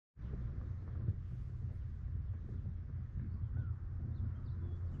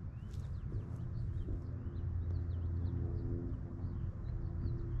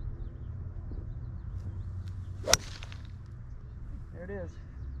is.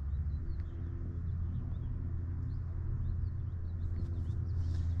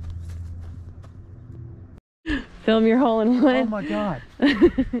 Film your hole in one. Oh my God.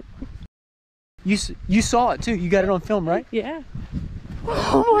 You saw it too. You got it on film, right? Yeah.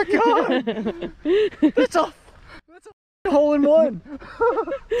 Oh my God. That's a hole in one.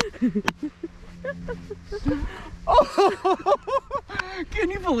 Oh,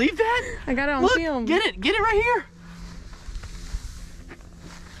 can you believe that? I got it on Look, film. Get it right here.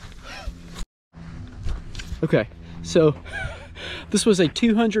 Okay, so this was a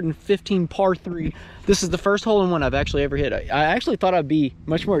 215 par 3. This is the first hole in one I've actually ever hit. I actually thought I'd be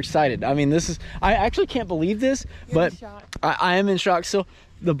much more excited. I mean, I actually can't believe this, but I am in shock. So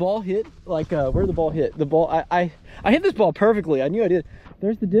the ball hit, like, where the ball hit? The ball, I hit this ball perfectly. I knew I did.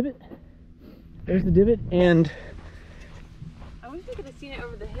 There's the divot. There's the divot, and I wish we could have seen it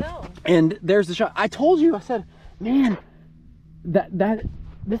over the hill. And there's the shot. I told you, I said, man, this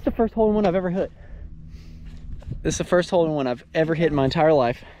is the first hole in one I've ever hit. This is the first hole in one I've ever hit in my entire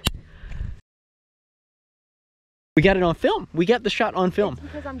life. We got it on film. We got the shot on film. It's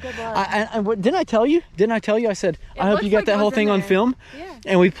because I'm good luck. Didn't I tell you? I said, I hope you got that whole thing on film. Yeah.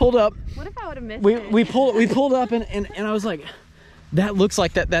 And we pulled up. What if I would have missed it? We pulled up and I was like, that looks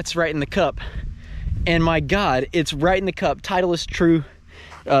like that's right in the cup. And my God, it's right in the cup. Titleist True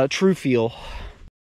Feel.